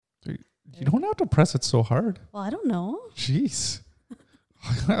You don't have to press it so hard. Well, I don't know. Jeez.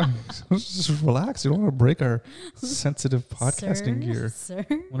 Just relax. You don't want to break our sensitive podcasting gear. Sir?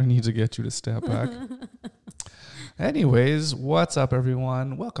 I need to get you to step back. Anyways, what's up,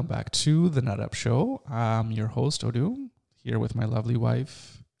 everyone? Welcome back to the Nut Up Show. I'm your host, Odu, here with my lovely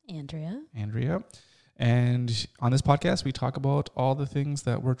wife, Andrea. And on this podcast, we talk about all the things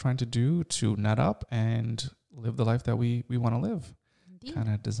that we're trying to do to nut up and live the life that we want to live.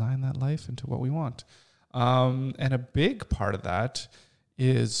 Kind of design that life into what we want. And a big part of that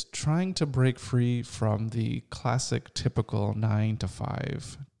is trying to break free from the classic, typical 9 to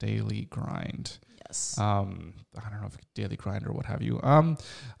 5 daily grind. Yes. I don't know if daily grind or what have you. And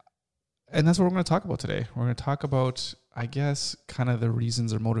that's what we're going to talk about today. We're going to talk about, I guess, kind of the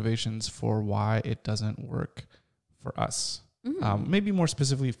reasons or motivations for why it doesn't work for us. Maybe more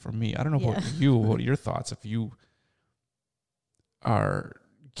specifically for me. I don't know about you. What are your thoughts? If you are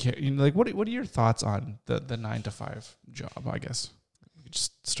like, what are your thoughts on the 9 to 5 job? I guess we could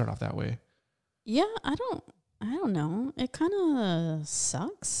just start off that way. Yeah, I don't know. It kind of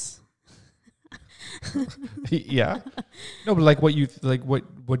sucks. Yeah. No, but like what do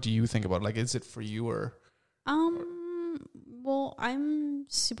you think about it? Like, is it for you or? Well, I'm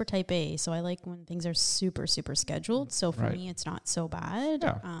super type A, so I like when things are super, super scheduled. So for me, it's not so bad.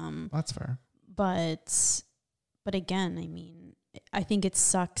 Yeah, that's fair. But again, I mean, I think it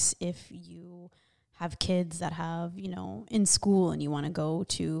sucks if you have kids that have, in school and you want to go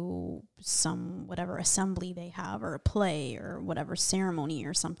to some whatever assembly they have or a play or whatever ceremony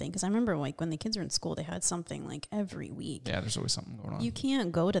or something. Because I remember like when the kids were in school, they had something like every week. Yeah, there's always something going on. You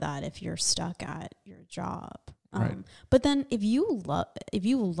can't go to that if you're stuck at your job. Right. But then if you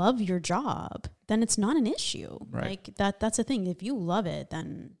love your job, then it's not an issue. Right. Like that's the thing. If you love it,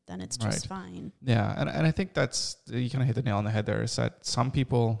 then it's just fine. Yeah, and I think that's, you kind of hit the nail on the head there, is that some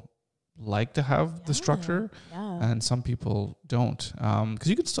people like to have the structure and some people don't. Because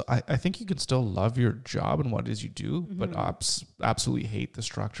you can still, I think you can still love your job and what it is you do, but absolutely hate the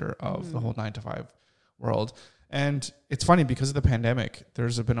structure of the whole 9 to 5 world. And it's funny because of the pandemic,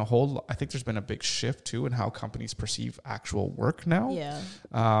 there's been a big shift too in how companies perceive actual work now.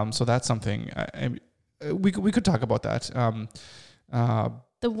 Yeah. So that's something we could talk about that. Go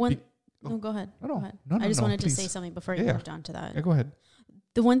ahead. No, go ahead. No, I just wanted please. to say something before you moved on to that. Yeah, go ahead.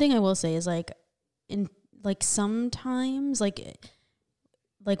 The one thing I will say is sometimes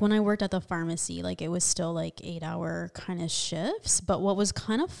when I worked at the pharmacy, like it was still like 8-hour kind of shifts. But what was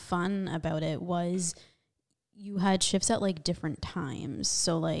kind of fun about it was you had shifts at like different times.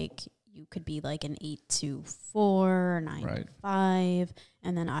 So like you could be like an 8 to 4, 9 to 5.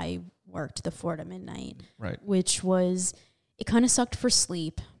 And then I worked the 4 to midnight, which was, it kind of sucked for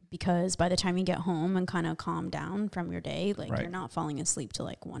sleep. Because by the time you get home and kind of calm down from your day, like you're not falling asleep till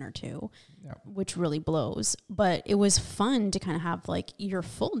like 1 or 2, which really blows. But it was fun to kind of have like your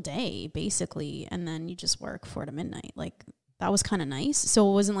full day basically, and then you just work 4 to midnight. Like that was kind of nice. So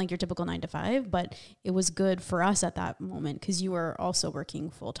it wasn't like your typical 9 to 5, but it was good for us at that moment because you were also working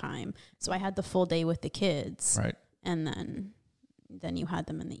full time. So I had the full day with the kids, and then you had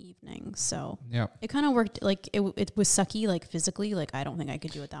them in the evening. So it kind of worked. Like it was sucky, like physically, like I don't think I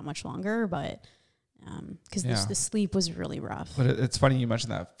could do it that much longer, but because the sleep was really rough. But it's funny you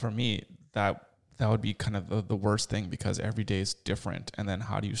mentioned that. For me, that would be kind of the worst thing, because every day is different. And then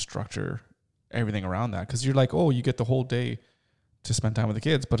how do you structure everything around that? Because you're like, oh, you get the whole day to spend time with the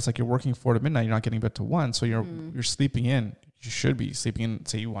kids, but it's like you're working 4 to midnight, you're not getting bed to 1. So you're sleeping in. You should be sleeping in.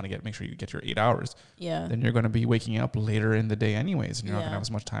 Say you want to make sure you get your 8 hours. Yeah. Then you're going to be waking up later in the day anyways, and you're not going to have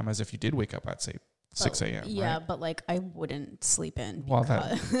as much time as if you did wake up at say 6 a.m. Yeah, but like I wouldn't sleep in. Well,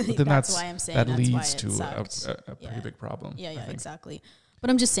 that's why I'm saying that leads to a pretty big problem. Yeah, exactly.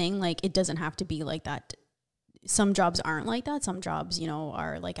 But I'm just saying, like, it doesn't have to be like that. Some jobs aren't like that. Some jobs,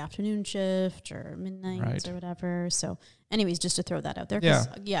 are like afternoon shift or midnights or whatever. So, anyways, just to throw that out there.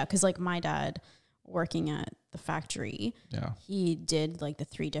 Because like my dad, working at the factory, he did like the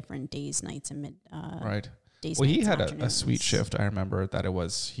 3 different days, nights, and days. Well, he had a sweet shift. I remember that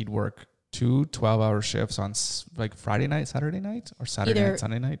he'd work 2 12-hour shifts on like Friday night, Saturday night, or Saturday night,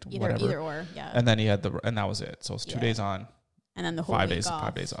 Sunday night, whatever. Either or, And then he had and that was it. So it's 2 days on. And then the whole 5 days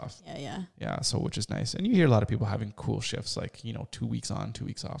off. Yeah. So which is nice. And you hear a lot of people having cool shifts, like, 2 weeks on, 2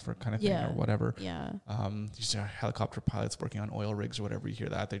 weeks off, or kind of thing, or whatever. Yeah. You see helicopter pilots working on oil rigs or whatever. You hear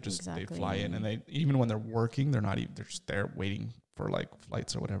that. They fly in, and even when they're working, they're just there waiting for like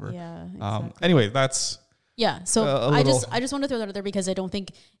flights or whatever. Yeah. Exactly. Anyway, that's. Yeah. So I just want to throw that out there because I don't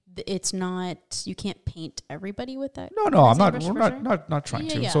think it's not, you can't paint everybody with that. No, I'm not. We're not trying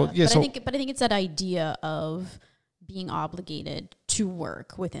to. Yeah. So yeah. But I think it's that idea of being obligated to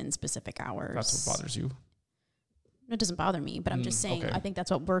work within specific hours. That's what bothers you. It doesn't bother me, but I'm just saying, okay. I think that's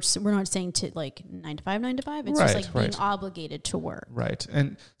what we're not saying to like 9 to 5. It's Right, just like being right. obligated to work. Right.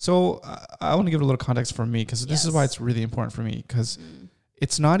 And so I want to give a little context for me, because this is why it's really important for me, because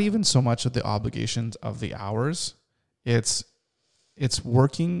it's not even so much of the obligations of the hours. It's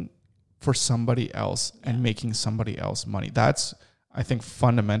working for somebody else and making somebody else money. That's, I think,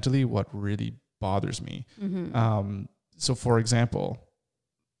 fundamentally what really bothers me. So for example,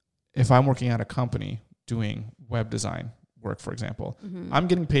 if I'm working at a company doing web design work, for example, I'm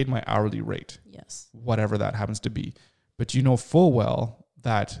getting paid my hourly rate, whatever that happens to be. But you know full well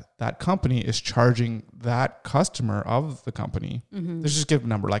that that company is charging that customer of the company. Let's just give a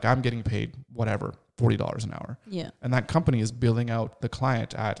number, like I'm getting paid whatever, $40 an hour. Yeah. And that company is billing out the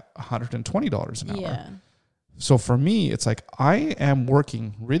client at $120 an hour. Yeah. So for me, it's like I am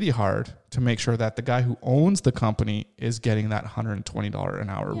working really hard to make sure that the guy who owns the company is getting that $120 an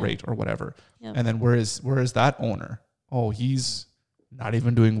hour rate or whatever. Yep. And then where is that owner? Oh, he's not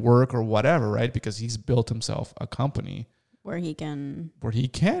even doing work or whatever, right? Because he's built himself a company where he can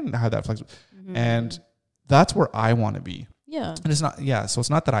have that flexibility. And that's where I want to be. Yeah. And it's not, so it's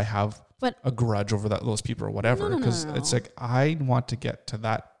not that I have a grudge over those people or whatever, because it's like I want to get to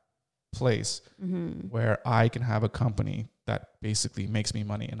that place where I can have a company that basically makes me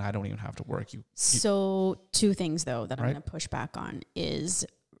money and I don't even have to work. So two things though that I'm going to push back on is,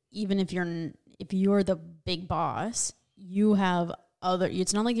 even if you're the big boss, you have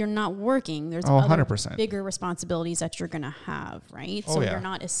it's not like you're not working. There's other 100%. bigger responsibilities that you're going to have, right? So you're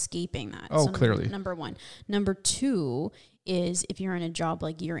not escaping that. Oh, so clearly. Number one. Number two is, if you're in a job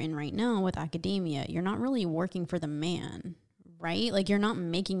like you're in right now with academia, you're not really working for the man, right? Like you're not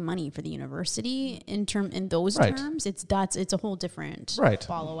making money for the university in those terms. It's a whole different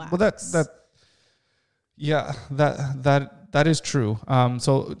ball of wax. Well, that is true.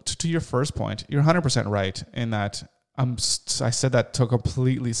 So to your first point, you're 100% right in that. I said that to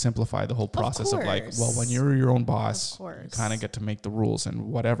completely simplify the whole process of like, well, when you're your own boss, you kind of get to make the rules and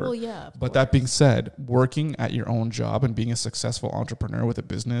whatever. Well, yeah. But that being said, working at your own job and being a successful entrepreneur with a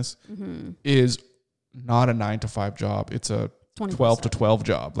business is not a 9 to 5 job. It's a 12 to 12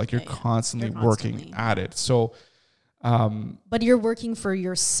 job. Like you're constantly working at it. So, but you're working for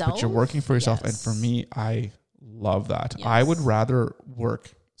yourself. And for me, I love that. Yes. I would rather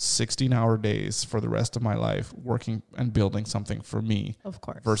work 16-hour days for the rest of my life working and building something for me, of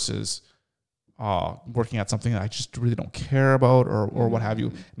course, versus working at something that I just really don't care about or what have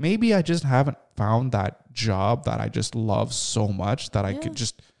you. Maybe I just haven't found that job that I just love so much that I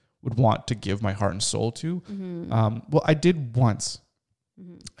would want to give my heart and soul to. Well, I did once,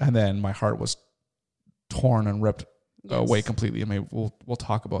 and then my heart was torn and ripped away completely. And maybe we'll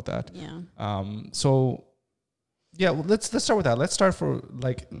talk about that. Well, let's start with that. Let's start for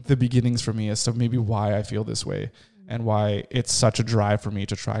like the beginnings for me as to maybe why I feel this way and why it's such a drive for me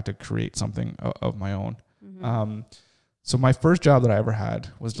to try to create something of my own. So my first job that I ever had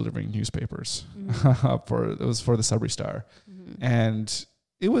was delivering newspapers. It was for the Sudbury Star, and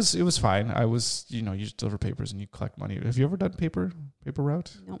it was fine. I was, you just deliver papers and you collect money. Have you ever done paper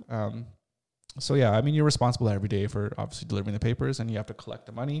route? No. So yeah, I mean, you're responsible every day for obviously delivering the papers, and you have to collect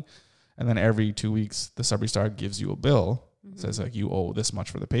the money. And then every 2 weeks, the Sudbury Star gives you a bill. Says like you owe this much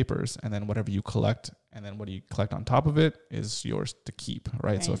for the papers, and then whatever you collect, and then what you collect on top of it is yours to keep,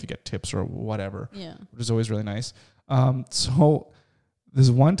 right? So if you get tips or whatever, which is always really nice. So there's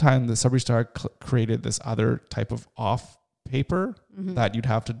one time the Sudbury Star created this other type of off paper that you'd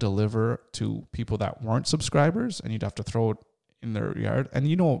have to deliver to people that weren't subscribers, and you'd have to throw it in their yard. And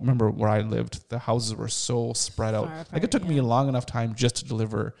remember where I lived, the houses were so spread out. Like it took me a long enough time just to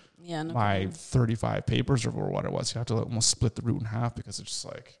deliver my 35 papers or what it was. You have to almost split the route in half because it's just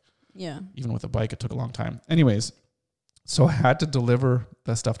like, even with a bike, it took a long time. Anyways, so I had to deliver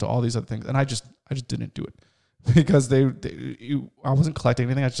the stuff to all these other things, and I just didn't do it because I wasn't collecting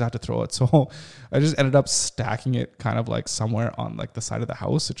anything. I just had to throw it. So I just ended up stacking it kind of like somewhere on like the side of the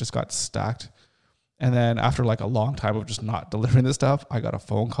house. It just got stacked. And then after like a long time of just not delivering this stuff, I got a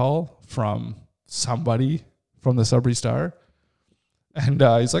phone call from somebody from the Sudbury Star. And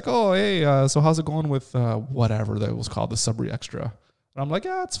he's like, oh, hey, so how's it going with whatever that was called, the Sudbury Extra? And I'm like,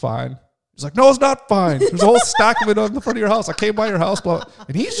 yeah, it's fine. He's like, no, it's not fine. There's a whole stack of it on the front of your house. I came by your house. Blah.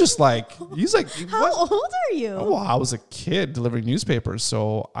 And he's like, how old are you? Oh, well, I was a kid delivering newspapers,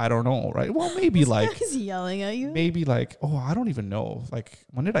 so I don't know, right? Well, maybe like he's yelling at you. Maybe like, I don't even know. Like,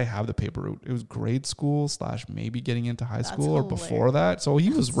 when did I have the paper route? It was grade school / maybe getting into high school or before that. So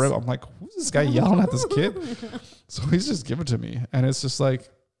he was I'm like, who's this guy yelling at this kid? So he's just giving it to me, and it's just like,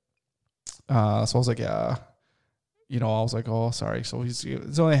 so I was like, yeah. I was like, oh, sorry. So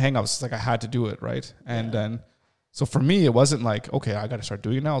it's only hang-ups. It's like I had to do it, right? And then, so for me, it wasn't like, okay, I got to start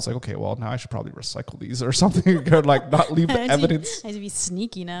doing it now. I was like, okay, well, now I should probably recycle these or something, or like not leave the evidence. I have to be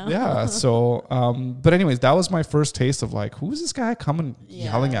sneaky now. Yeah. So, but anyways, that was my first taste of like, who is this guy coming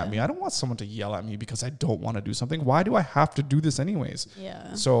yelling at me? I don't want someone to yell at me because I don't want to do something. Why do I have to do this anyways?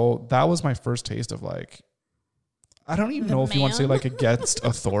 Yeah. So that was my first taste of like, I don't even know if you want to say like against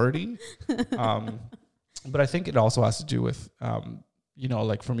authority. But I think it also has to do with,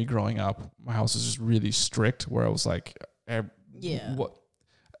 like for me growing up, my house was just really strict where I was like,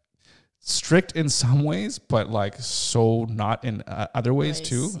 strict in some ways, but like so not in other ways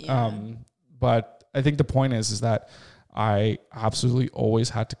too. Yeah. But I think the point is that I absolutely always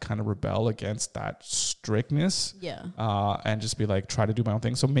had to kind of rebel against that strictness. Yeah. And just be like, try to do my own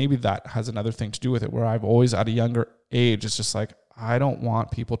thing. So maybe that has another thing to do with it where I've always at a younger age, it's just like, I don't want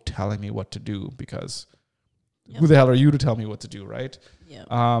people telling me what to do because who the hell are you to tell me what to do, right?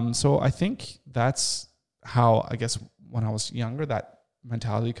 Yeah. So I think that's how, I guess, when I was younger, that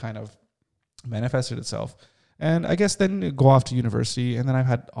mentality kind of manifested itself. And I guess then go off to university, and then I've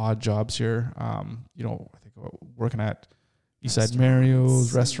had odd jobs here. I think working at Eastside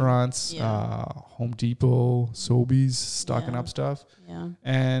Mario's, restaurants, Home Depot, Sobeys, stocking up stuff. Yeah.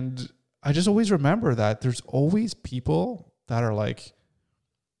 And I just always remember that there's always people that are like,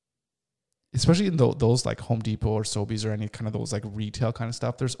 especially in those like Home Depot or Sobeys or any kind of those like retail kind of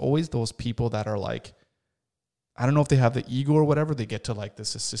stuff, there's always those people that are like, I don't know if they have the ego or whatever, they get to like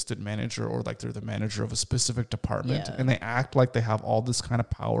this assistant manager or like they're the manager of a specific department and they act like they have all this kind of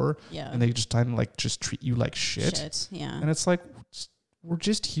power and they just kind of like just treat you like shit. Yeah. And it's like, we're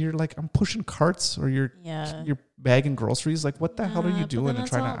just here, like I'm pushing carts or you're bagging groceries. Like what the hell are you doing and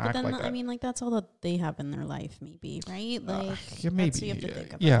trying to act like that? I mean, like that's all that they have in their life, maybe, right? Like maybe. That's what you have to think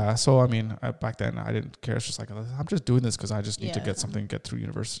about. Yeah. So I mean, back then I didn't care. It's just like I'm just doing this because I just need to get something, get through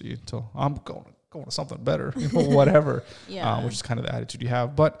university until I'm going to something better, whatever. Which is kind of the attitude you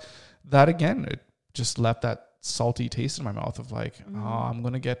have. But that again, it just left that salty taste in my mouth of like, I'm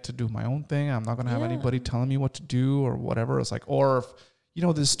going to get to do my own thing. I'm not going to have anybody telling me what to do or whatever. It's like, or if,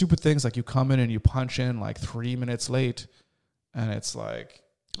 there's stupid things like you come in and you punch in like 3 minutes late and it's like,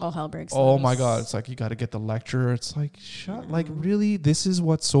 all hell breaks loose. My God. It's like, you got to get the lecture. It's like, like really, this is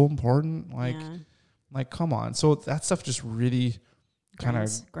what's so important. Like, come on. So that stuff just really kind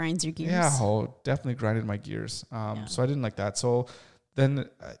of grinds your gears. Yeah. Definitely grinded my gears. So I didn't like that. So then,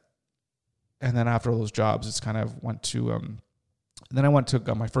 and then after those jobs, it's kind of went to, then I went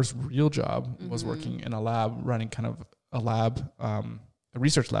to my first real job was working in a lab, running kind of a lab, a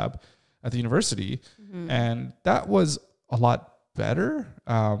research lab at the university. And that was a lot better,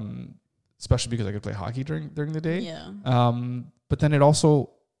 especially because I could play hockey during the day. Yeah. But then there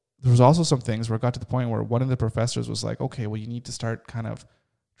was also some things where it got to the point where one of the professors was like, okay, well, you need to start kind of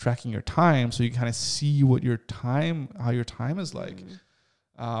tracking your time so you kind of see how your time is like.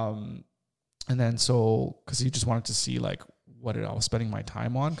 And then because he just wanted to see like what I was spending my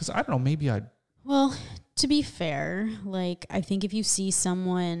time on. Because I don't know, maybe Well, to be fair, like I think if you see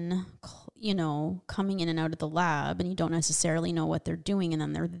someone, coming in and out of the lab and you don't necessarily know what they're doing and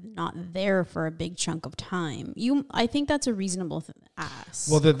then they're not there for a big chunk of time, I think that's a reasonable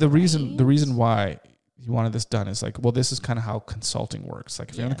ask. Well, the reason why you wanted this done is like, well, this is kind of how consulting works. Like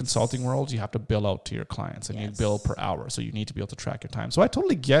if you're in the consulting world, you have to bill out to your clients and you bill per hour. So you need to be able to track your time. So I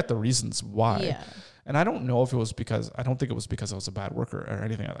totally get the reasons why. Yeah. And I don't know if it was I don't think it was because I was a bad worker or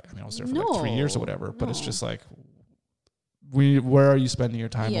anything like that. I mean, I was there for like 3 years or whatever, but it's just like, where are you spending your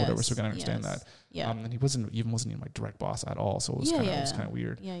time or whatever? So we're going to understand that. Yeah. And he wasn't even my direct boss at all. So it was it was kind of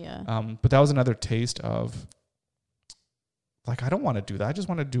weird. Yeah. Yeah. But that was another taste of, like, I don't want to do that. I just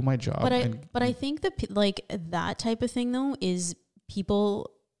want to do my job. But I think that like that type of thing though is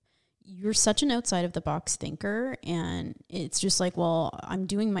you're such an outside of the box thinker and it's just like, well, I'm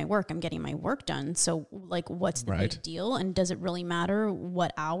doing my work. I'm getting my work done. So like, what's the big deal? And does it really matter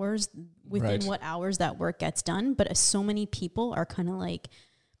what hours that work gets done? But so many people are kind of like,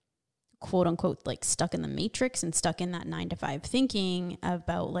 quote unquote, like stuck in the matrix and stuck in that 9 to 5 thinking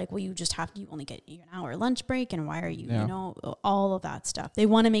about like, well, you only get an hour lunch break. And why are you, all of that stuff. They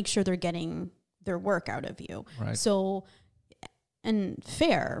want to make sure they're getting their work out of you. Right. So, and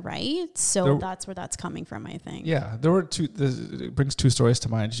fair, right? So that's where that's coming from, I think. Yeah. There were it brings two stories to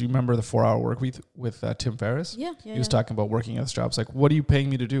mind. Do you remember the 4 Hour Work Week with Tim Ferriss? Yeah. He was talking about working at this job. It's like, what are you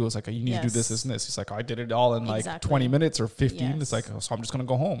paying me to do? It's like, you need to do this, this, and this. He's like, I did it all in like 20 minutes or 15. It's like, so I'm just going to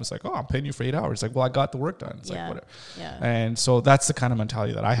go home. It's like, I'm paying you for 8 hours. It's like, well, I got the work done. It's like, whatever. Yeah. And so that's the kind of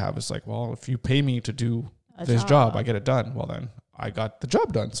mentality that I have. It's like, well, if you pay me to do this job, I get it done. Well, then I got the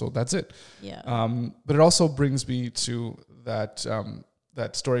job done. So that's it. Yeah. But it also brings me to that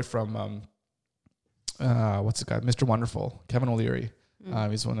story from what's the guy, Mr. Wonderful, Kevin O'Leary.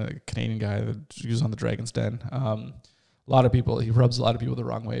 He's one of the Canadian guy that was on the Dragon's Den. A lot of people, he rubs a lot of people the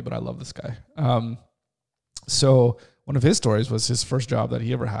wrong way, but I love this guy. So one of his stories was his first job that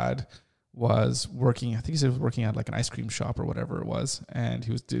he ever had was working, I think he said he was working at like an ice cream shop or whatever it was. And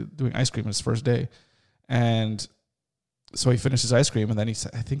he was doing ice cream on his first day. And so he finished his ice cream, and then I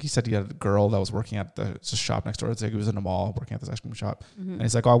think he said he had a girl that was working at the shop next door. It's like he was in a mall working at this ice cream shop. And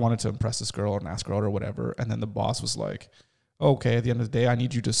he's like, oh, I wanted to impress this girl and ask her out or whatever. And then the boss was like, okay, at the end of the day, I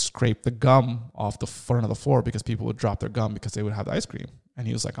need you to scrape the gum off the front of the floor because people would drop their gum because they would have the ice cream. And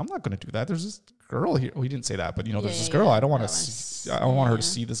he was like, I'm not going to do that. There's this girl here. Well, he didn't say that, but there's this girl. I don't want to. I don't want her to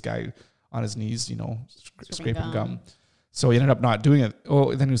see this guy on his knees, scraping gum. So he ended up not doing it.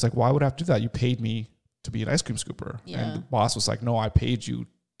 Oh, then he was like, why would I have to do that? You paid me to be an ice cream scooper. Yeah. And the boss was like, no, I paid you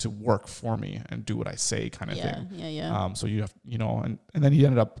to work for me and do what I say kind of thing. Yeah. So you have, and then he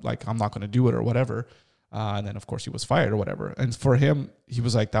ended up like, I'm not going to do it or whatever. And then of course he was fired or whatever. And for him, he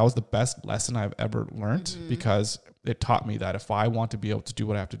was like, that was the best lesson I've ever learned because it taught me that if I want to be able to do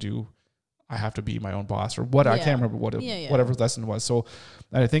what I have to do, I have to be my own boss or what. I can't remember whatever lesson was. So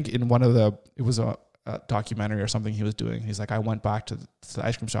I think in one of it was a documentary or something he was doing. He's like, I went back to the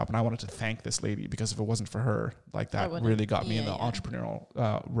ice cream shop and I wanted to thank this lady because if it wasn't for her, like that really got me in the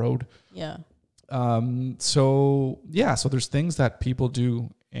entrepreneurial road. Yeah. So there's things that people do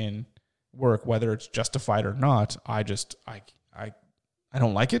in work, whether it's justified or not. I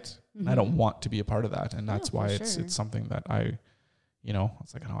don't like it. And I don't want to be a part of that. And that's why it's something that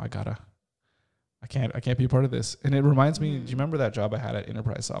it's like, I can't be a part of this. And it reminds me, do you remember that job I had at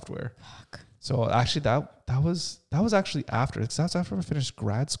Enterprise Software? Fuck. So actually that was actually after I finished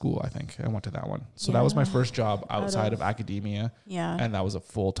grad school. I think I went to that one. So that was my first job outside of academia. Yeah. And that was a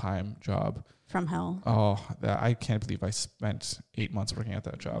full-time job. From hell. Oh, I can't believe I spent 8 months working at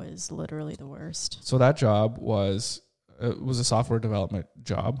that job. It was literally the worst. So that job was a software development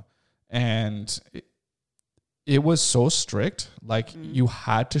job. And it was so strict. Like you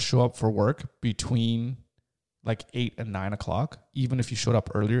had to show up for work between like 8 and 9 o'clock. Even if you showed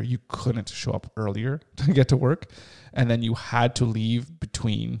up earlier, you couldn't show up earlier to get to work. And then you had to leave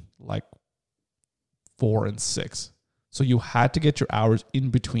between like 4 and 6. So you had to get your hours in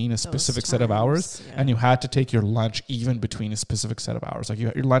between a specific set of hours, and you had to take your lunch even between a specific set of hours. Like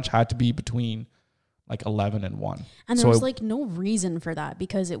your lunch had to be between like 11 and 1. And there was like no reason for that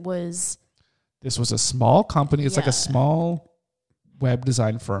because this was a small company. It's like a small web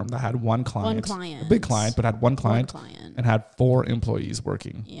design firm that had one client. A big client, but had one client. And had 4 employees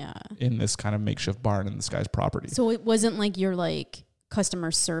working in this kind of makeshift barn in this guy's property. So it wasn't like you're like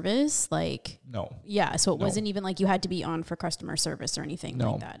customer service, like no. Yeah, so it wasn't even like you had to be on for customer service or anything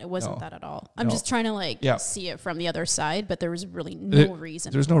like that. It wasn't that at all. I'm just trying to see it from the other side, but there was really no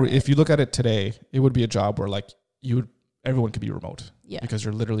reason. There's no if you look at it today, it would be a job where like everyone could be remote. Yeah. Because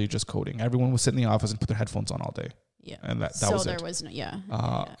you're literally just coding. Everyone would sit in the office and put their headphones on all day. Yeah. And that was it. So there was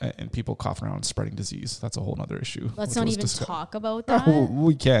and people coughing around and spreading disease. That's a whole other issue. Let's not even talk about that.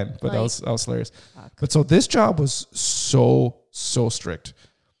 We can, but that was hilarious. Fuck. But so this job was so strict.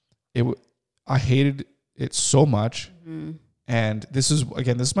 I hated it so much. Mm-hmm. And this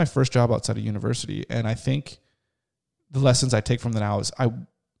is my first job outside of university. And I think the lessons I take from that now is I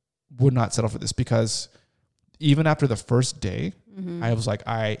would not settle for this because even after the first day, I was like,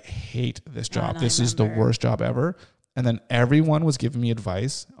 I hate this job. This is the worst job ever. And then everyone was giving me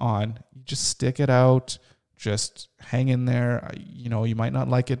advice on just stick it out, just hang in there. You might not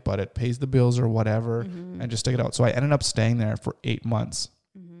like it, but it pays the bills or whatever, and just stick it out. So I ended up staying there for 8 months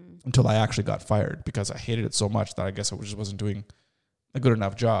until I actually got fired because I hated it so much that I guess I just wasn't doing a good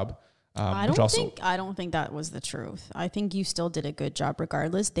enough job. I don't think that was the truth. I think you still did a good job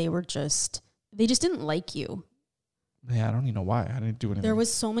regardless. They just didn't like you. Yeah, I don't even know why. I didn't do anything. There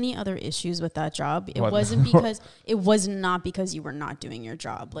was so many other issues with that job. It was not because you were not doing your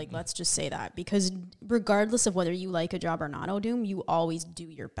job. Like, let's just say that. Because regardless of whether you like a job or not, Odum, you always do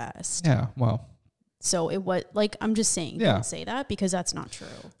your best. Yeah, well. So it was, like, I'm just saying, don't say that because that's not true.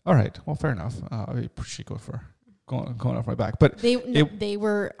 All right. Well, fair enough. I appreciate going off my back. But they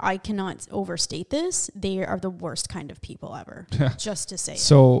were, I cannot overstate this. They are the worst kind of people ever. Just to say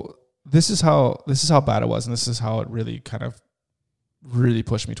So this is how bad it was, and this is how it really kind of really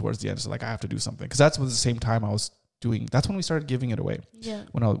pushed me towards the end. So like I have to do something because that's the same time I was doing. That's when we started giving it away. Yeah.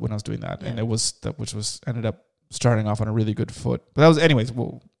 When I was doing that, and it was that which was ended up starting off on a really good foot. But that was anyways.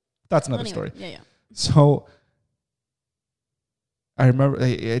 Well, that's another story. Yeah. So I remember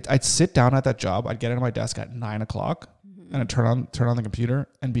I'd sit down at that job. I'd get at my desk at 9 o'clock, and I'd turn on the computer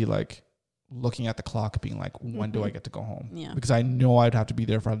and be like looking at the clock being like, when do I get to go home? Yeah. Because I know I'd have to be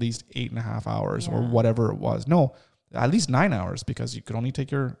there for at least 8.5 hours or whatever it was. No, at least 9 hours, because you could only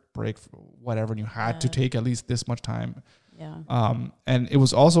take your break for whatever, and you had to take at least this much time. Yeah. And it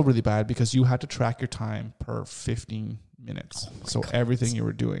was also really bad because you had to track your time per 15 minutes. So everything you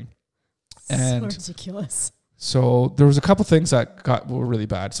were doing. And so ridiculous. so there was a couple things that were really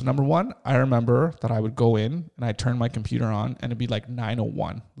bad. So number one, I remember that I would go in and I'd turn my computer on and it'd be like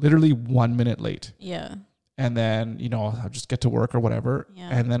 9:01, literally 1 minute late. Yeah. And then, I'll just get to work or whatever. Yeah.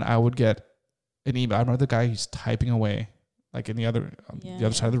 And then I would get an email. I remember the guy who's typing away, like in the other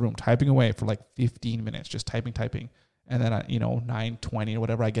side of the room, typing away for like 15 minutes, just typing. And then, 9:20 or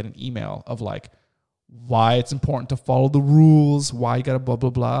whatever, I get an email of like, why it's important to follow the rules, why you got to blah, blah,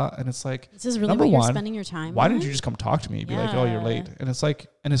 blah. And it's like, this is really what you're spending your time why on? didn't you just come talk to me? Be like, oh, you're late. And it's like,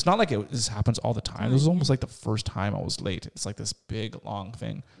 and it's not like this happens all the time. This was almost like the first time I was late. It's like this big, long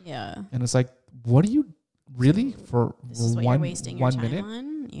thing. Yeah. And it's like, what are you really for this is what you're wasting your 1 time minute?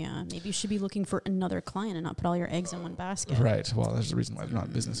 on? Yeah. Maybe you should be looking for another client and not put all your eggs in one basket. Right. Well, there's a reason why they're not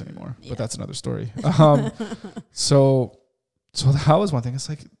in business anymore. Yeah. But that's another story. So that was one thing. It's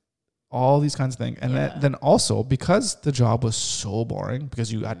like all these kinds of things. And then also because the job was so boring, because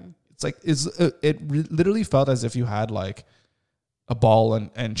you had, literally felt as if you had like a ball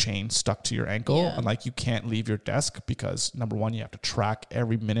and chain stuck to your ankle and like you can't leave your desk because number one, you have to track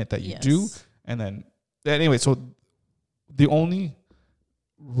every minute that you do. And then anyway, so the only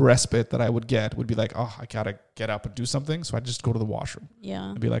respite that I would get would be like, oh, I gotta get up and do something. So I just go to the washroom.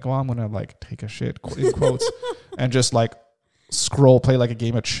 Yeah. And be like, well, I'm gonna like take a shit in quotes and just like play like a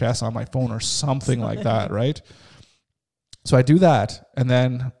game of chess on my phone or something like that, right? So I do that, and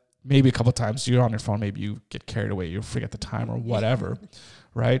then maybe a couple of times you're on your phone, maybe you get carried away, you forget the time or whatever,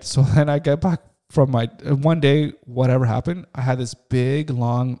 right? So then I get back from my one day, whatever happened, I had this big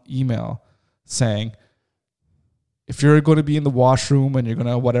long email saying, if you're going to be in the washroom and you're going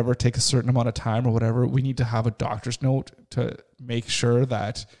to whatever take a certain amount of time or whatever, we need to have a doctor's note to make sure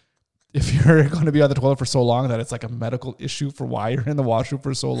that if you're going to be on the toilet for so long that it's like a medical issue for why you're in the washroom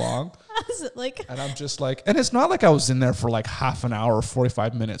for so long. Is it like? And I'm just like, and it's not like I was in there for like half an hour or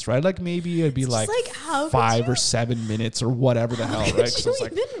 45 minutes, right? Like maybe it'd be like 5 or 7 minutes or whatever the hell, right? Could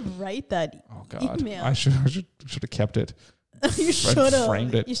you even write that email? I should have kept it. You should have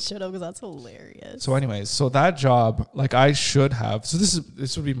framed it. You should have, because that's hilarious. So anyways, so that job, like I should have. So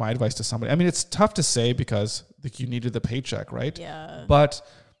this would be my advice to somebody. I mean, it's tough to say because like you needed the paycheck, right? Yeah. But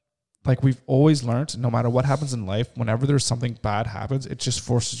like we've always learned, no matter what happens in life, whenever there's something bad happens, it just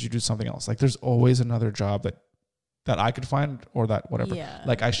forces you to do something else. Like there's always another job that I could find or that whatever. Yeah.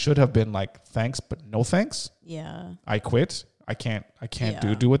 Like I should have been like, thanks, but no thanks. Yeah. I quit. I can't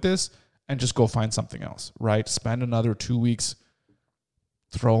do with this. And just go find something else, right? Spend another 2 weeks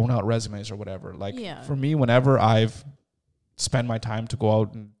throwing out resumes or whatever. Like for me, whenever I've spent my time to go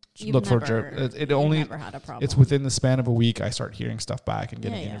out and look for a job, it only never had a problem. It's within the span of a week I start hearing stuff back and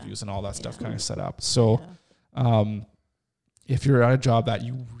getting interviews and all that stuff kind of set up. So if you're at a job that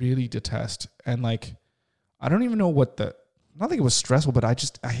you really detest and like, I don't even know what I don't think it was stressful, but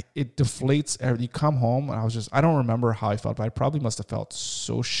it deflates. You come home and I don't remember how I felt, but I probably must have felt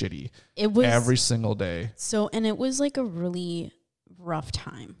so shitty every single day. So, and it was like a really rough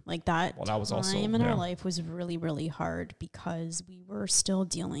time. Like that was time also, in our life was really, really hard because we were still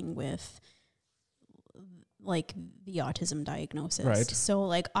dealing with like the autism diagnosis. Right. So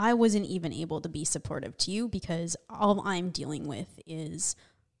like I wasn't even able to be supportive to you because all I'm dealing with is,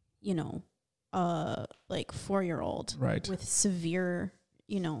 like 4-year-old with severe,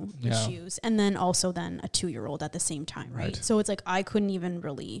 issues. And then also a 2-year-old at the same time. Right. So it's like, I couldn't even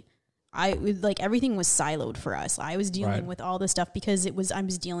really, everything was siloed for us. I was dealing with all this stuff because I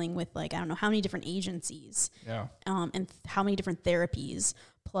was dealing with like, I don't know how many different agencies, and how many different therapies,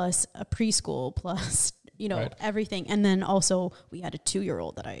 plus a preschool, plus, everything. And then also we had a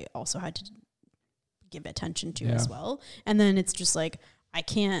 2-year-old that I also had to give attention to as well. And then it's just like, I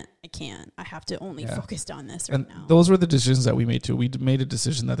can't. I have to only focus on this right now. Those were the decisions that we made too. We made a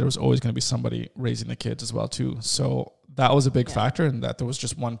decision that there was always going to be somebody raising the kids as well too. So that was a big factor in that there was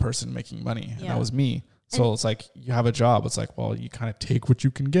just one person making money and that was me. So it's like, you have a job. It's like, well, you kind of take what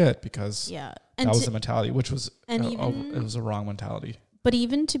you can get because that was the mentality, which was, it was a wrong mentality. But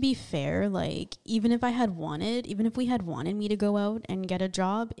even to be fair, like, even if we had wanted me to go out and get a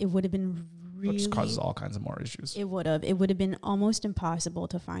job, it would have been really, which causes all kinds of more issues. It would have been almost impossible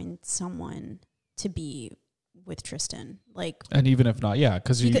to find someone to be with Tristan. Like, and even if not,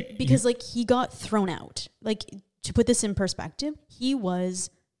 because like he got thrown out. Like, to put this in perspective, he was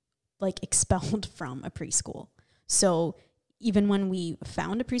like expelled from a preschool. So even when we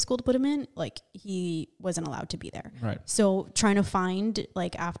found a preschool to put him in, like he wasn't allowed to be there. Right. So trying to find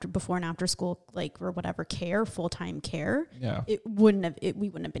like before and after school, like or whatever care, full-time care, we wouldn't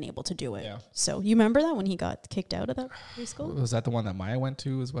have been able to do it. Yeah. So you remember that when he got kicked out of that preschool? Was that the one that Maya went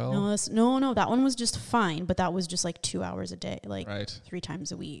to as well? No, that one was just fine, but that was just like 2 hours a day, like 3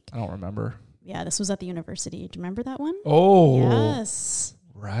 times a week. I don't remember. Yeah, this was at the university. Do you remember that one? Oh. Yes.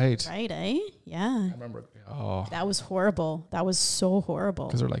 Right. Right, eh? Yeah. I remember. Oh. That was horrible. That was so horrible.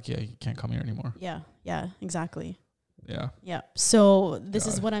 Because they're like, yeah, you can't come here anymore. Yeah, exactly. Yeah. Yeah. So this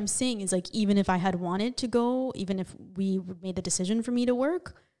is what I'm saying is like, even if I had wanted to go, even if we made the decision for me to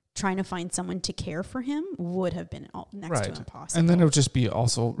work, trying to find someone to care for him would have been next to impossible. And then it would just be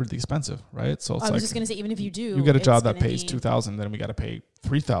also really expensive, right? So it's I was just going to say, even if you do, you get a job that pays $2,000, then we got to pay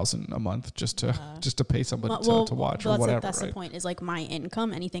 $3,000 a month just to pay somebody to watch or whatever. That's the point. Is like my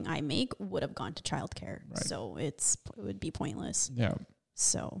income, anything I make, would have gone to childcare. Right. So it would be pointless. Yeah.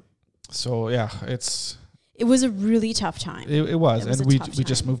 So yeah, it was a really tough time. It was. And we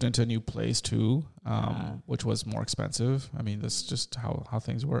just moved into a new place too, which was more expensive. I mean, that's just how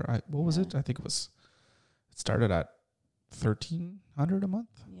things were. What was it? I think it started at $1,300 a month.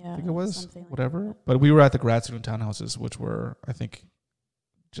 Yeah, I think it was whatever. Like but we were at the grad student townhouses, which were, I think,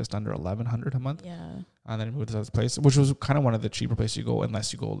 just under $1,100 a month. Yeah. And then we moved to this place, which was kind of one of the cheaper places you go,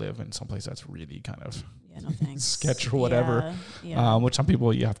 unless you go live in some place that's really kind of sketch or whatever. Yeah. Which some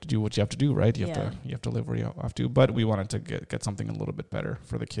people, you have to do what you have to do, right? You have to live where you have to. But we wanted to get something a little bit better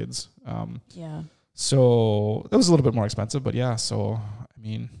for the kids. So it was a little bit more expensive, but yeah. So I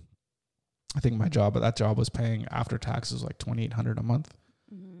mean, I think that job was paying after taxes like $2,800 a month,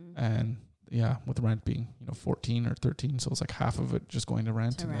 and yeah, with the rent being 14 or 13, so it's like half of it just going to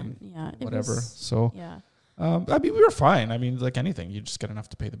rent then whatever. So I mean, we were fine. I mean, like anything, you just get enough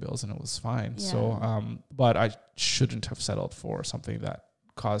to pay the bills, and it was fine. Yeah. So but I shouldn't have settled for something that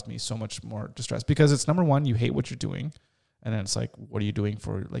caused me so much more distress, because it's, number one, you hate what you're doing, and then it's like, what are you doing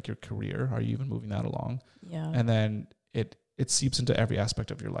for like your career? Are you even moving that along? Yeah. And then it seeps into every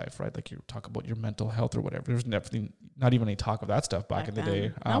aspect of your life, right? Like you talk about your mental health or whatever. There's not even any talk of that stuff back in the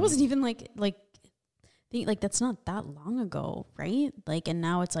day. That wasn't even like that's not that long ago, right? Like, and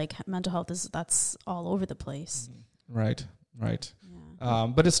now it's like mental health that's all over the place. Right. Yeah.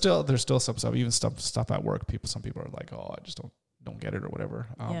 But there's still some stuff, even stuff at work. Some people are like, oh, I just don't get it or whatever.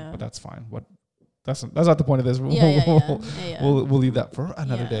 But that's fine. That's not the point of this. We'll leave that for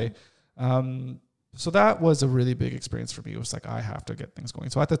another day. So that was a really big experience for me. It was like, I have to get things going.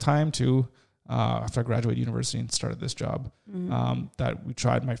 So at the time too, after I graduated university and started this job, that we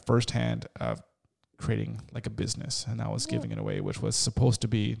tried my first hand of creating like a business, and that was giving it away, which was supposed to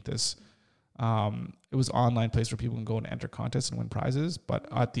be this, it was an online place where people can go and enter contests and win prizes. But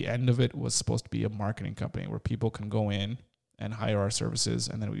at the end of it was supposed to be a marketing company where people can go in and hire our services,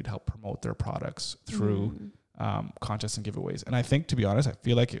 and then we'd help promote their products through contests and giveaways. And I think, to be honest, I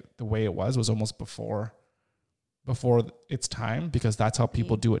feel like the way it was almost before its time, because that's how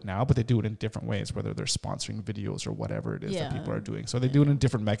people do it now, but they do it in different ways, whether they're sponsoring videos or whatever it is that people are doing. So they do it in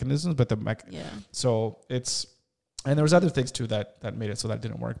different mechanisms, but so it's, and there was other things too that made it so that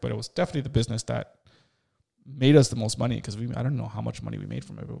didn't work, but it was definitely the business that made us the most money, because I don't know how much money we made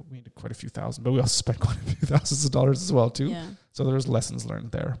from it, but we made quite a few thousand, but we also spent quite a few thousands of dollars as well too. Yeah. So there's lessons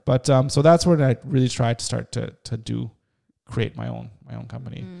learned there. But so that's when I really tried to start to create my own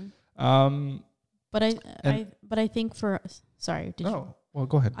company. But I think for sorry, well,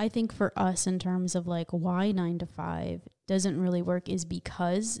 go ahead. I think for us, in terms of like why 9 to 5 doesn't really work, is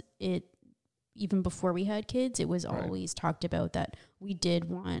because even before we had kids, it was always talked about that we did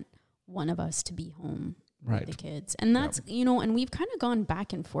want one of us to be home with the kids. And that's, and we've kind of gone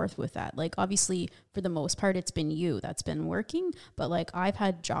back and forth with that. Like, obviously, for the most part, it's been you that's been working, but like I've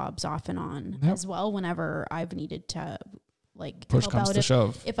had jobs off and on as well whenever I've needed to like push comes to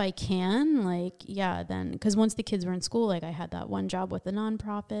shove. If I can, like, then, because once the kids were in school, like I had that one job with a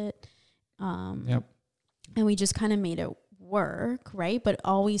nonprofit. And we just kind of made it work, right? But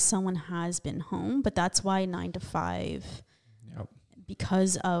always someone has been home. But that's why 9 to 5,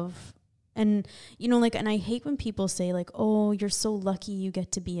 because of, and and I hate when people say like, oh, you're so lucky you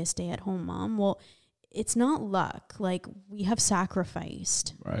get to be a stay-at-home mom. Well, it's not luck. Like, we have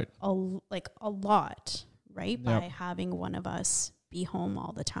sacrificed a lot, right? By having one of us be home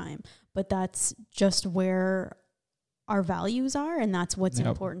all the time. But that's just where our values are, and that's what's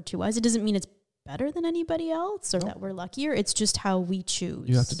important to us. It doesn't mean it's better than anybody else or that we're luckier. It's just how we choose.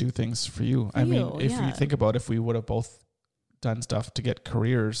 You have to do things for you. I mean, if you think about, if we would have both done stuff to get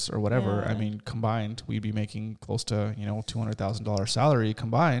careers or whatever, I mean, combined, we'd be making close to, $200,000 salary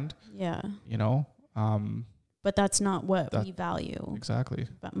combined. but that's not what we value. Exactly.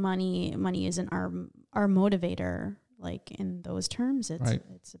 But money isn't our motivator. Like in those terms,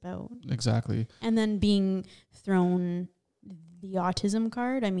 it's about exactly. And then being thrown the autism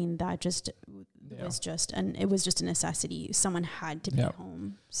card. I mean, that just was just it was just a necessity. Someone had to be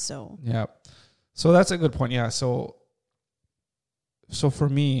home. So so that's a good point. Yeah. So for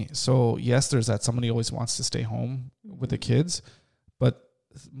me, yes, there's that somebody always wants to stay home with the kids, but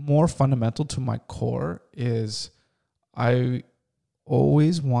more fundamental to my core is I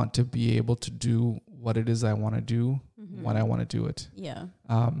always want to be able to do what it is I want to do when I want to do it. Yeah.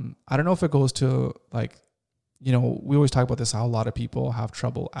 I don't know if it goes to like, we always talk about this, how a lot of people have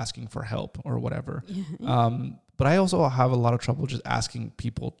trouble asking for help or whatever. But I also have a lot of trouble just asking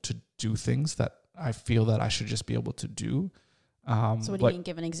people to do things that I feel that I should just be able to do. So what do you mean?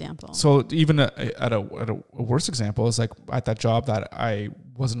 Give an example. So even at a worse example is like at that job that I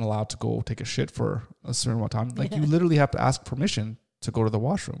wasn't allowed to go take a shit for a certain amount of time. Like you literally have to ask permission to go to the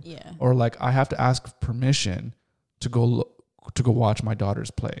washroom. Yeah. Or like I have to ask permission to go watch my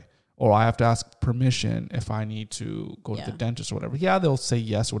daughters play. Or I have to ask permission if I need to go to the dentist or whatever. Yeah, they'll say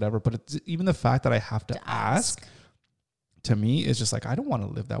yes or whatever. But it's, even the fact that I have to ask to me is just like, I don't want to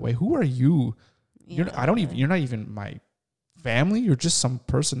live that way. Who are you? You're not even my family. You're just some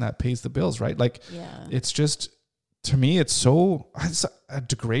person that pays the bills, right? Like it's just, to me, it's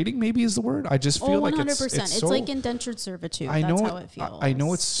degrading maybe is the word. I just feel 100%. Like it's so, like indentured servitude. That's how it feels. I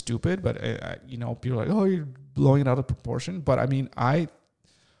know it's stupid, but people are like, oh, you're blowing it out of proportion. But I mean, I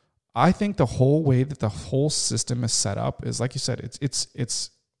think the whole way that the whole system is set up is, like you said, it's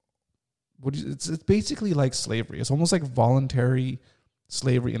basically like slavery. It's almost like voluntary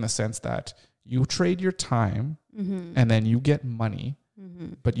slavery in the sense that you trade your time and then you get money,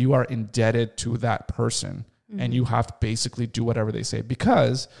 but you are indebted to that person. And you have to basically do whatever they say,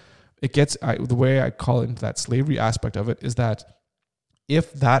 because it gets, the way I call it into that slavery aspect of it is that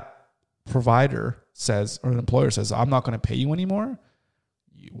if that provider says, or an employer says, I'm not going to pay you anymore,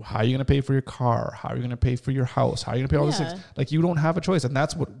 how are you going to pay for your car? How are you going to pay for your house? How are you going to pay all these things? Like, you don't have a choice. And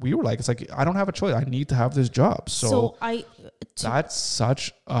that's what we were like. It's like, I don't have a choice. I need to have this job. So that's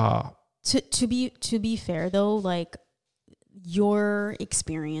such to be fair though, like, your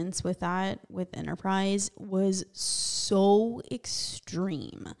experience with Enterprise was so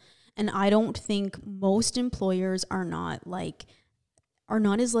extreme. And I don't think most employers are not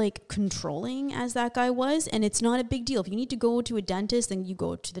as like controlling as that guy was. And it's not a big deal. If you need to go to a dentist, then you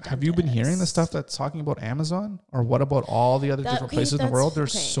go to the dentist. Have you been hearing the stuff that's talking about Amazon? Or what about all the other different places in the world?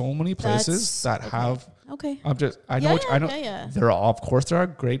 There's so many places that have... Okay. I know. There are, of course, there are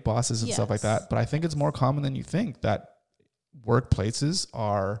great bosses and stuff like that. But I think it's more common than you think that workplaces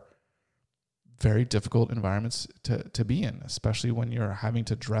are very difficult environments to be in, especially when you're having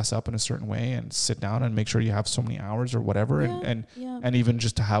to dress up in a certain way and sit down and make sure you have so many hours or whatever. And even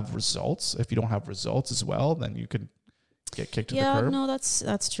just to have results. If you don't have results as well, then you could get kicked to the curb. No,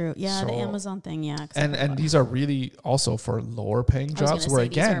 that's true. Yeah. So, the Amazon thing. Yeah. And these are really also for lower paying jobs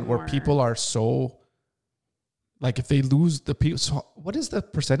where people are so, like, if they lose the people, so what is the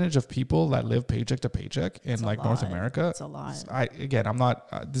percentage of people that live paycheck to paycheck in like North America? It's a lot. I'm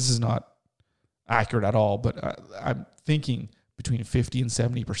not, this is not accurate at all, but I'm thinking between 50 and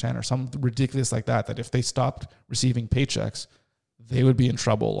 70% or something ridiculous like that if they stopped receiving paychecks, they would be in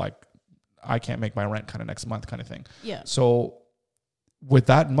trouble. Like, I can't make my rent kind of next month kind of thing. Yeah. So with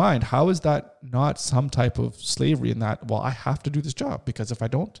that in mind, how is that not some type of slavery in that, well, I have to do this job because if I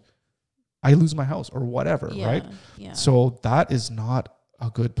don't, I lose my house or whatever, right? Yeah. So that is not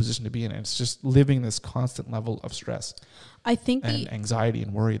a good position to be in. It's just living this constant level of stress, I think, and anxiety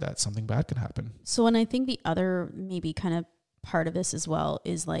and worry that something bad can happen. So, and I think the other maybe kind of part of this as well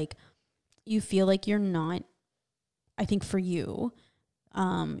is like, you feel like you're not, I think for you,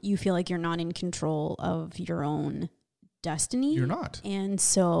 you feel like you're not in control of your own destiny. You're not. And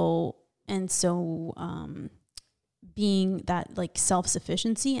so, being that like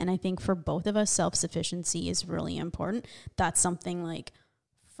self-sufficiency, and I think for both of us, self-sufficiency is really important. That's something like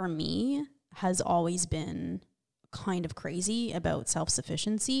for me has always been kind of crazy about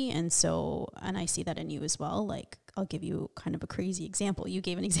self-sufficiency. And I see that in you as well. Like, I'll give you kind of a crazy example. You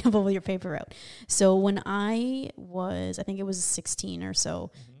gave an example with your paper route. So when I think it was 16 or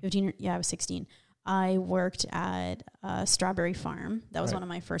so, 15, I was 16. I worked at a strawberry farm. That was one of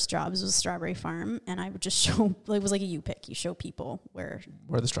my first jobs, was a strawberry farm. And I would just show, it was like a U-pick. You show people where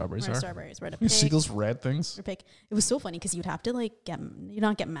the strawberries are. Where to pick. You see those red things? Pick. It was so funny because you'd have to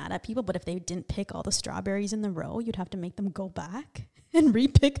not get mad at people, but if they didn't pick all the strawberries in the row, you'd have to make them go back and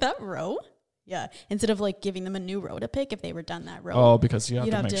re-pick that row. Yeah. Instead of like giving them a new row to pick if they were done that row. Oh, because you have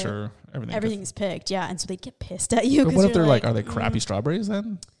to make sure everything's picked. Yeah. And so they get pissed at you. But what if they're like, are they crappy strawberries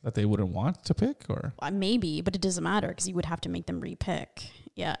then that they wouldn't want to pick? Or maybe, but it doesn't matter because you would have to make them re-pick.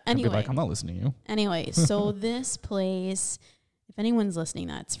 Yeah. Anyway. I'd be like, I'm not listening to you. Anyway, so this place, if anyone's listening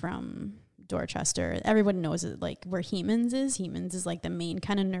that's from Dorchester, everyone knows it, like where Hemans is. Hemans is like the main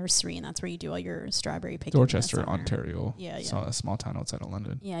kind of nursery, and that's where you do all your strawberry picking. Dorchester, Ontario. Yeah. So a small town outside of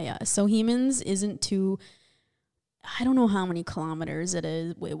London. Yeah. So Hemans isn't too, I don't know how many kilometers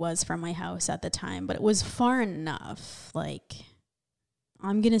it was from my house at the time, but it was far enough. Like,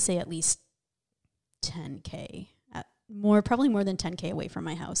 I'm going to say at least 10K. Probably more than 10K away from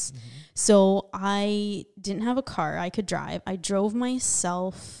my house. Mm-hmm. So I didn't have a car I could drive. I drove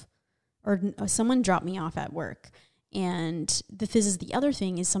myself, or someone dropped me off at work. And this is the other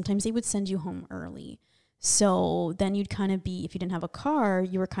thing is sometimes they would send you home early. So then you'd kind of be, if you didn't have a car,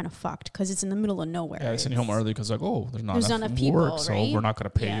 you were kind of fucked because it's in the middle of nowhere. Yeah, they send you home early because like, oh, there's not enough people, work, right? So we're not going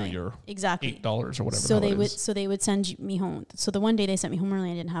to pay you your $8 or whatever. So they would send me home. So the one day they sent me home early,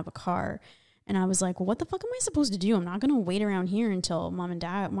 I didn't have a car. And I was like, well, what the fuck am I supposed to do? I'm not going to wait around here until mom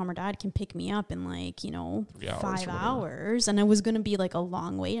or dad can pick me up in like, 5 hours. And it was going to be like a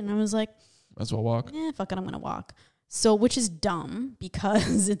long wait. And I was like, might as well walk. Fuck it, I'm going to walk. So, which is dumb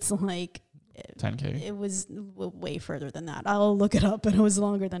because it's like 10K. It was way further than that. I'll look it up, and it was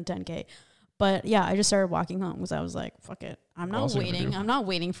longer than 10K. But yeah, I just started walking home because I was like, fuck it. I'm not waiting. I'm not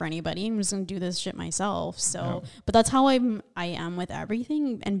waiting for anybody. I'm just going to do this shit myself. So, but that's how I am with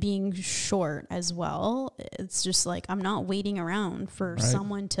everything, and being short as well. It's just like, I'm not waiting around for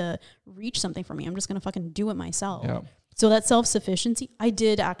someone to reach something for me. I'm just going to fucking do it myself. Yeah. So that self-sufficiency, I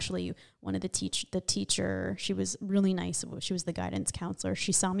did actually, one of the teacher, she was really nice. She was the guidance counselor.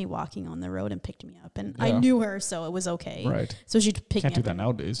 She saw me walking on the road and picked me up, and I knew her, so it was okay. Right. So she'd pick me up. Can't do that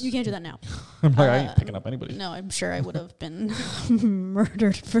nowadays. You can't do that now. I'm like, I ain't picking up anybody. No, I'm sure I would have been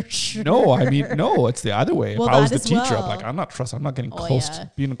murdered for sure. No, I mean, no, it's the other way. Well, if I was the teacher, I'm like, I'm not getting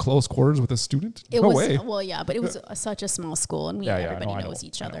being in close quarters with a student. No way. Well, yeah, but it was such a small school, and everybody knows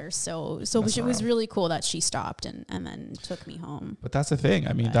each other. So it was really cool that she stopped and then took me home. But that's the thing.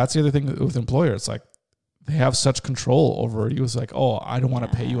 I mean, that's the other thing with employers. Like, they have such control over you. It's like, oh, I don't want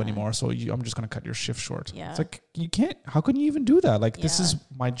to pay you anymore, so I'm just going to cut your shift short. Yeah. It's like, you can't. How can you even do that? Like, this is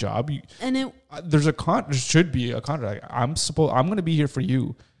my job. There should be a contract. I'm going to be here for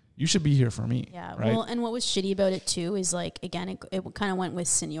you. You should be here for me. Yeah. Right? Well, and what was shitty about it too is like, again, it kind of went with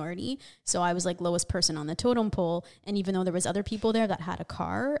seniority. So I was like lowest person on the totem pole. And even though there was other people there that had a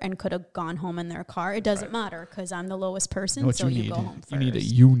car and could have gone home in their car, it doesn't matter because I'm the lowest person. So you go home first. You need a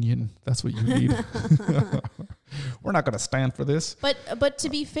union. That's what you need. We're not going to stand for this. But to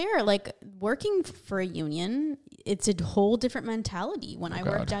be fair, like working for a union, it's a whole different mentality. When I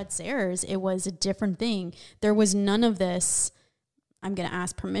worked at Sayers, it was a different thing. There was none of this, I'm going to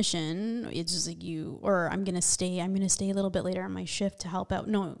ask permission. It's just like I'm going to stay a little bit later on my shift to help out.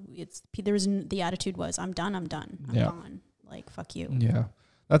 No, the attitude was, I'm done. I'm gone. Like, fuck you. Yeah.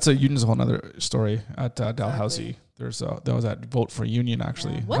 That's a whole other story at Dalhousie. There was that vote for union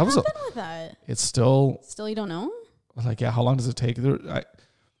actually. Yeah. What happened with that? It's still you don't know? Like, how long does it take?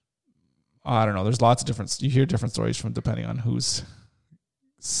 I don't know. There's lots of different, you hear different stories from depending on whose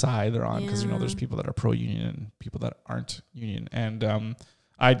side they're on, because there's people that are pro-union and people that aren't union, and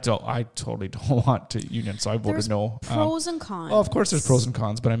I totally don't want to union, so I voted no. Pros and cons. Well, of course there's pros and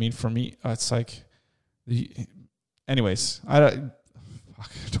cons, but I mean, for me, it's like, anyways, I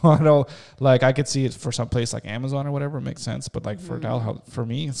don't know. Like, I could see it for some place like Amazon or whatever, it makes sense, but like for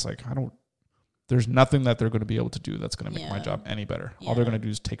me, it's like, there's nothing that they're going to be able to do that's going to make my job any better. All they're going to do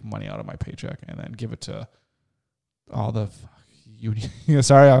is take money out of my paycheck and then give it to all the union.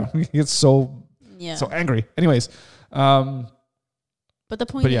 Sorry, I get so angry. Anyways, but the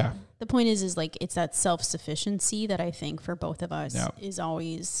point is like, it's that self-sufficiency that I think for both of us is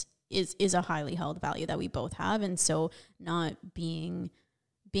always is a highly held value that we both have, and so not being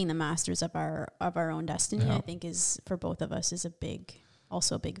the masters of our own destiny, I think is for both of us is a big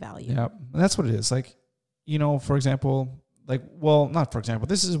value. Yeah, that's what it is. Like, for example, not for example,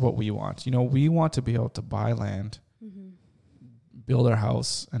 this is what we want. We want to be able to buy land, build our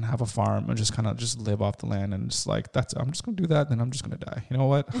house, and have a farm, and just kind of just live off the land, and just like, I'm just going to do that, then I'm just going to die. You know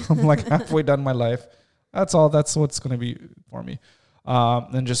what? I'm like halfway done my life. That's all. That's what's going to be for me.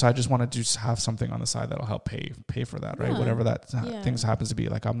 And I just want to just have something on the side that'll help pay for that, right? Whatever that things happens to be.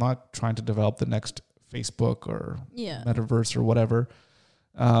 Like, I'm not trying to develop the next Facebook or metaverse or whatever.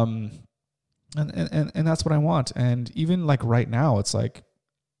 And that's what I want. And even like right now, it's like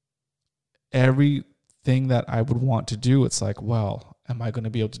everything that I would want to do, it's like, well, am I going to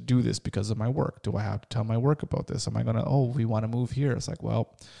be able to do this because of my work? Do I have to tell my work about this? Am I going to, we want to move here. It's like,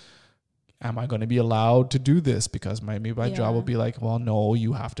 well, am I going to be allowed to do this? Because maybe my job will be like, well, no,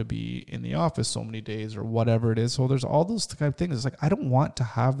 you have to be in the office so many days or whatever it is. So there's all those kind of things. It's like, I don't want to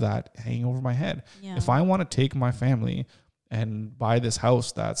have that hanging over my head. Yeah. If I want to take my family and buy this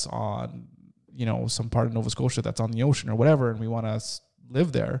house that's on, some part of Nova Scotia that's on the ocean or whatever, and we want to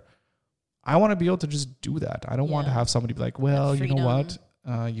live there, I want to be able to just do that. I don't want to have somebody be like, well, you know what?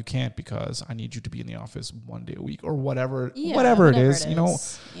 You can't because I need you to be in the office 1 day a week or whatever it is. Whatever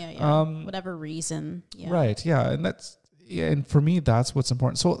reason. Yeah. Right. Yeah. And and for me, that's what's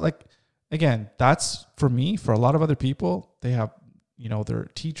important. So like, again, that's for me. For a lot of other people, they have, they're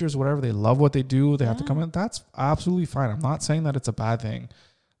teachers, whatever. They love what they do. They have to come in. That's absolutely fine. I'm not saying that it's a bad thing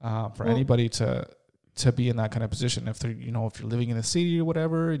for anybody to be in that kind of position. If they're, if you're living in the city or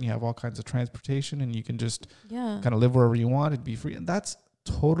whatever, and you have all kinds of transportation and you can just kind of live wherever you want and be free, and that's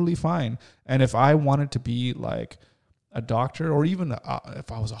totally fine. And if I wanted to be like a doctor, or even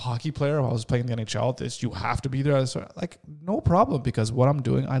if I was a hockey player, if I was playing the NHL, you have to be there. So like, no problem, because what I'm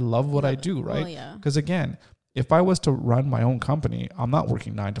doing, I love what I do, right? Because again, if I was to run my own company, I'm not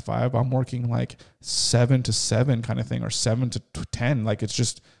working 9 to 5. I'm working like 7 to 7 kind of thing, or 7 to 10. Like, it's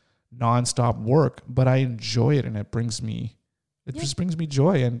just nonstop work, but I enjoy it, and it just brings me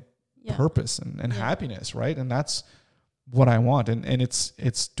joy and purpose and happiness, right? And that's what I want. And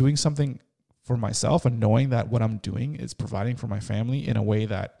it's doing something for myself, and knowing that what I'm doing is providing for my family in a way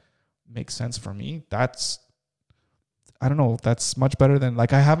that makes sense for me. That's much better than,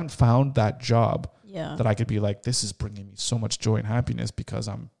 like, I haven't found that job that I could be like, this is bringing me so much joy and happiness because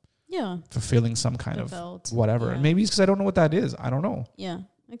I'm fulfilling some kind of whatever. And maybe it's because I don't know what that is. I don't know. Yeah,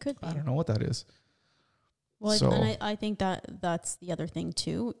 it could be. I don't know what that is. Well, so, and I think that's the other thing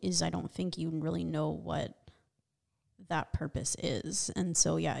too, is I don't think you really know what that purpose is. And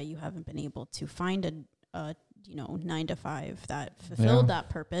so, you haven't been able to find a 9 to 5 that fulfilled that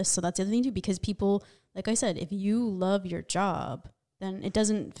purpose. So that's the other thing too, because people, like I said, if you love your job, then it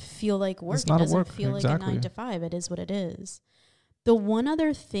doesn't feel like work. It doesn't feel like a 9 to 5. It is what it is. The one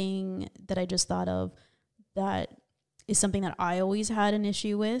other thing that I just thought of that is something that I always had an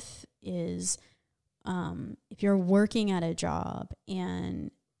issue with is if you're working at a job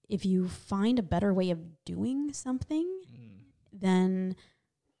and if you find a better way of doing something, then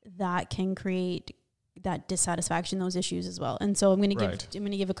that can create that dissatisfaction, those issues as well. And so I'm going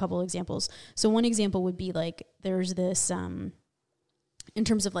to give a couple examples. So one example would be like, there's this, in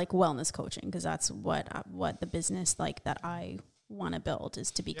terms of like wellness coaching, because that's what the business like that I want to build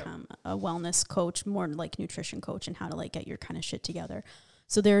is to become a wellness coach, more like nutrition coach, and how to like get your kind of shit together.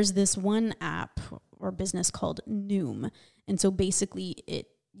 So there's this one app or business called Noom. And so basically it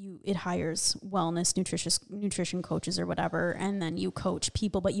hires wellness nutrition coaches or whatever, and then you coach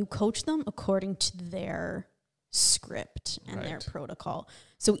people, but you coach them according to their script and their protocol.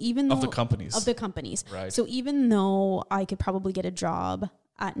 So even though of the companies. Right. So even though I could probably get a job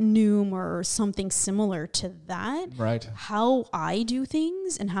at Noom or something similar to that, how I do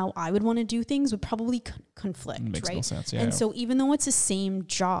things and how I would want to do things would probably conflict. Makes no sense. Yeah. And so even though it's the same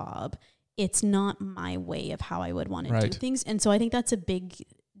job, it's not my way of how I would want to do things. And so I think that's a big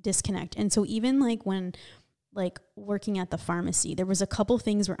disconnect. And so even like when like working at the pharmacy, there was a couple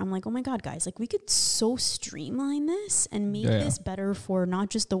things where I'm like, oh my God, guys, like we could so streamline this and make this better for not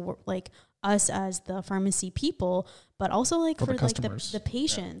just the like us as the pharmacy people, but also like for like the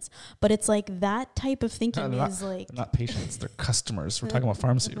patients. Yeah. But it's like that type of thinking is like not patients, they're customers. We're talking about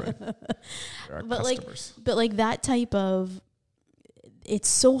pharmacy, right? But customers. Like that type of, it's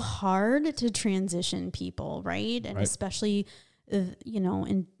so hard to transition people, right? And especially,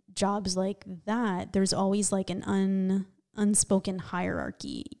 in jobs like that, there's always like an unspoken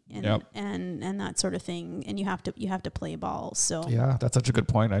hierarchy and that sort of thing, and you have to play ball. So that's such a good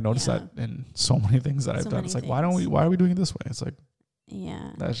point. I noticed that in so many things that I've done. It's like, why are we doing it this way? It's like,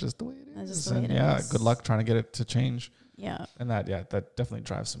 that's just the way it is. And good luck trying to get it to change. Yeah. And that definitely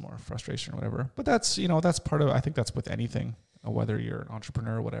drives some more frustration or whatever. But that's, that's part of, I think that's with anything, whether you're an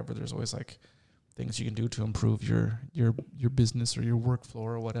entrepreneur or whatever, there's always like things you can do to improve your business or your workflow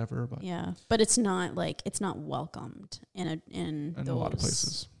or whatever. But it's not welcomed in those, a lot of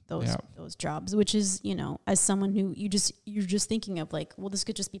places. Those jobs, which is, as someone who you're just thinking of like, well, this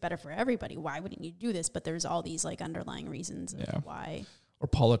could just be better for everybody. Why wouldn't you do this? But there's all these like underlying reasons of why. Or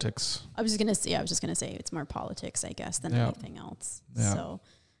politics. I was just gonna say it's more politics, I guess, than anything else. Yeah. So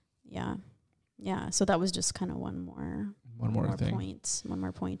so that was just kind of one more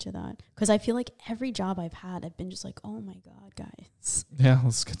point to that, because I feel like every job I've had, I've been just like, oh my God, guys. Yeah,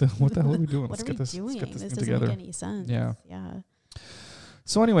 let's get what the hell are we doing? What are we doing? This doesn't make any sense. Yeah.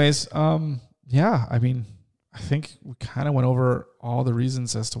 So anyways, yeah, I mean, I think we kind of went over all the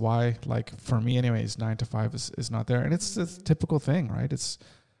reasons as to why, like for me anyways, 9 to 5 is not there. And it's a typical thing, right? It's,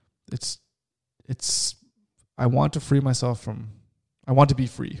 I want to free myself from, I want to be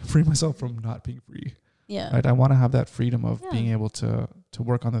free myself from not being free. Yeah. Right. I want to have that freedom of being able to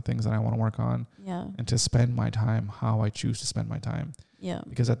work on the things that I want to work on. Yeah. And to spend my time how I choose to spend my time. Yeah.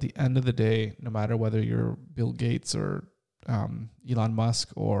 Because at the end of the day, no matter whether you're Bill Gates or Elon Musk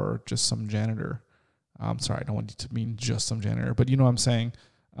or just some janitor, sorry, I don't want you to mean just some janitor, but you know what I'm saying?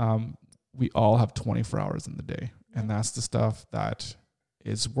 We all have 24 hours in the day. And that's the stuff that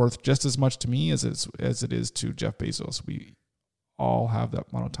is worth just as much to me as it is to Jeff Bezos. We all have that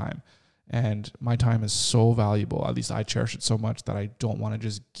amount of time. And my time is so valuable. At least I cherish it so much that I don't want to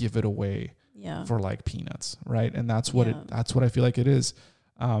just give it away for like peanuts, right? And that's what that's what I feel like it is.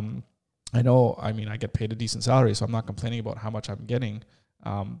 I know, I mean, I get paid a decent salary, so I'm not complaining about how much I'm getting.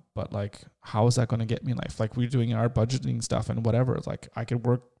 But like, how is that going to get me in life? Like, we're doing our budgeting stuff and whatever. It's like, I could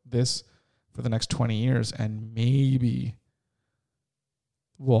work this for the next 20 years and maybe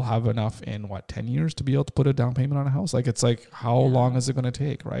we'll have enough in 10 years to be able to put a down payment on a house. Like, it's like, how long is it going to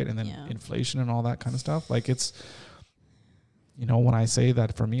take? Right. And then inflation and all that kind of stuff. Like, it's, you know, when I say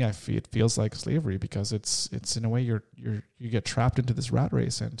that, for me, it feels like slavery, because it's in a way you get trapped into this rat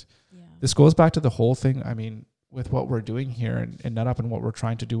race. And this goes back to the whole thing. I mean, with what we're doing here and NetUp and what we're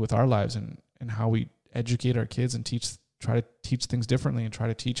trying to do with our lives and how we educate our kids and try to teach things differently and try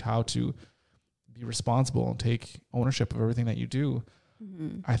to teach how to be responsible and take ownership of everything that you do.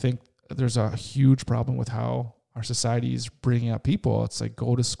 Mm-hmm. I think there's a huge problem with how our society is bringing up people. It's like,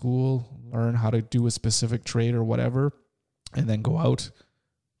 go to school, learn how to do a specific trade or whatever, and then go out,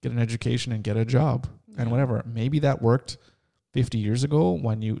 get an education and get a job and whatever. Maybe that worked 50 years ago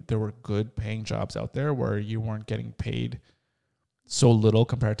when there were good paying jobs out there where you weren't getting paid so little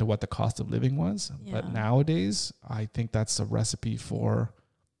compared to what the cost of living was. Yeah. But nowadays, I think that's a recipe for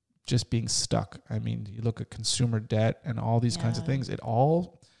just being stuck. I mean, you look at consumer debt and all these kinds of things. It's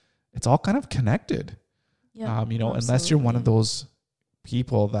all kind of connected. Yeah, you know, unless you're one of those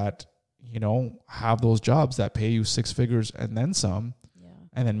people that, you know, have those jobs that pay you 6 figures and then some,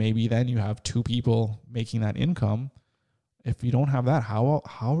 and then maybe then you have 2 people making that income. If you don't have that, how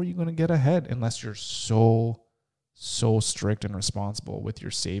are you going to get ahead unless you're so strict and responsible with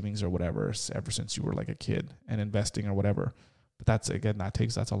your savings or whatever ever since you were like a kid and investing or whatever? But that's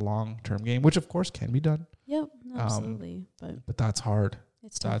a long-term game, which of course can be done. Yep, absolutely. But that's hard.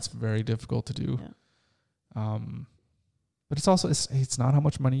 That's very difficult to do. Yeah. But it's also it's not how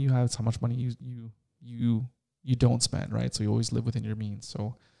much money you have; it's how much money you don't spend, right? So you always live within your means.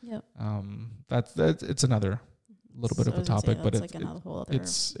 So that's it's another little bit of a topic, but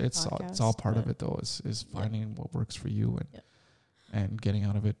it's all part of it though. Is finding what works for you and getting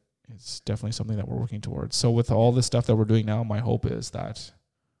out of it. It's definitely something that we're working towards. So with all this stuff that we're doing now, my hope is that,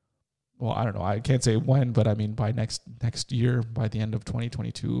 well, I don't know, I can't say when, but I mean by next year, by the end of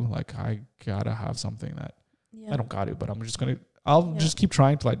 2022, like I gotta have something that I don't got to, but I'll just keep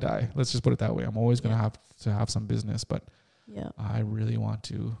trying till I die. Let's just put it that way. I'm always gonna have to have some business, but I really want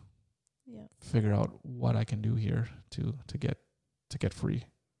to figure out what I can do here to get free.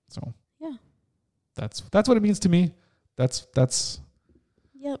 So that's what it means to me. That's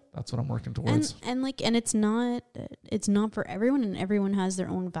what I'm working towards. And it's not for everyone, and everyone has their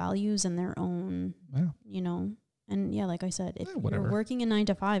own values and their own, you know, and like I said, if you're working a 9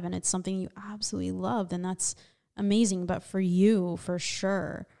 to 5 and it's something you absolutely love, then that's amazing. But for you, for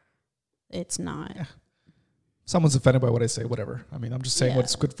sure, it's not. Yeah. Someone's offended by what I say, whatever. I mean, I'm just saying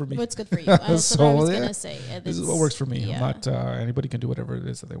what's good for me. What's good for you. That's what I was going to say. This is what works for me. Yeah. I'm not, anybody can do whatever it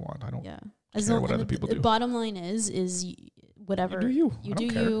is that they want. I don't care what other people do. The bottom line is whatever you do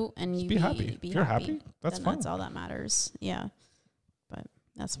you and you be happy. If you're happy, that's fine. That's all that matters. Yeah. But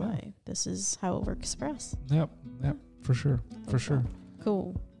that's why this is how it works for us. Yep. For sure. For sure.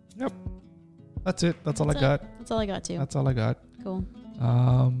 Cool. Yep. That's it. That's all I got. That's all I got too. That's all I got. Cool.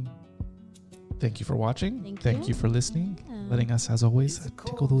 Thank you for watching. Thank you for listening. Letting us, as always,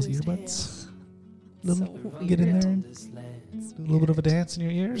 tickle those earbuds. Get in there and do a little bit of a dance in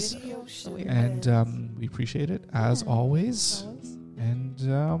your ears. And we appreciate it, as always. And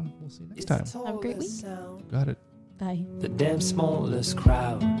we'll see you next time. Have a great week. Got it. Bye. The damn smallest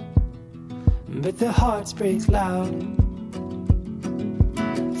crowd, but their hearts break loud.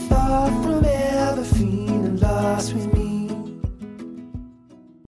 Far from ever feeling lost with me.